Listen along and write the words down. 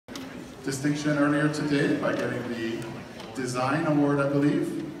distinction earlier today by getting the design award, I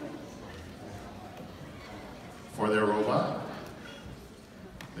believe, for their robot.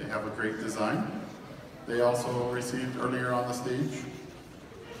 They have a great design. They also received earlier on the stage,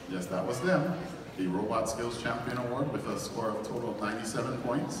 yes, that was them, the Robot Skills Champion Award with a score of total of 97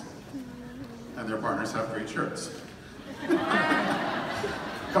 points. And their partners have great shirts.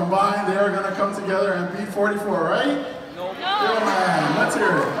 Combined, they are going to come together and beat 44, right? No. Come on, let's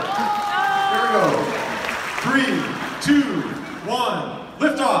hear it. Here we go. 3, 2, 1,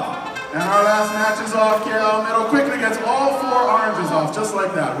 lift off. And our last match is off. KL Middle quickly gets all 4 oranges off, just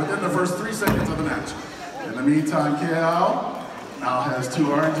like that, within the first 3 seconds of the match. In the meantime, KL now has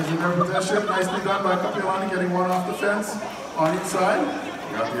 2 oranges in their possession. Nicely done by Kapiolani, getting 1 off the fence on each side.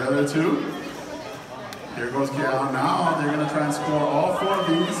 Got the other 2. Here goes KL now. They're going to try and score all 4 of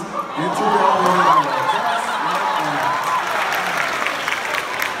these into the elbow.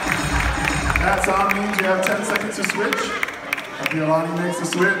 That sound means you have 10 seconds to switch. Kapiolani makes the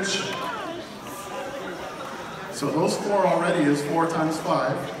switch. So those 4 already is 4 times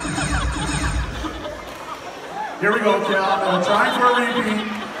 5. Here we go, KL. Trying for a repeat.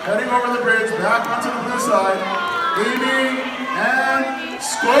 Heading over the bridge, back onto the blue side. Aiming and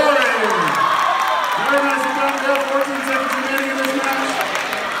scoring. Very nicely done. They have 14 seconds remaining in this match.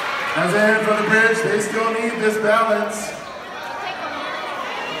 As they head for the bridge, they still need this balance.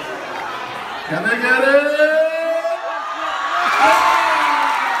 Can they get it?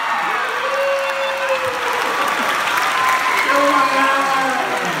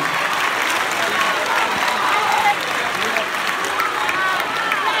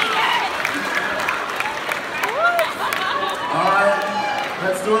 All right,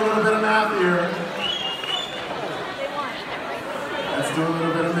 let's do a little bit of math here. Let's do a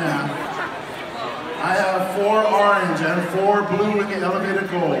little bit of math. I have 4 orange and 4 blue in the elevated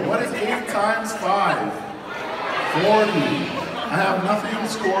goal. What is 8 times 5? 40. I have nothing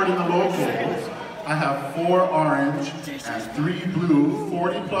scored in the low goals. I have 4 orange and 3 blue.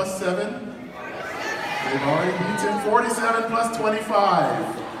 40 plus 7. They've already beaten 47 plus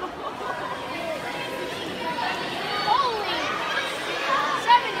 25.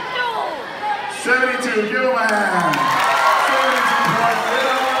 72. Give him a hand.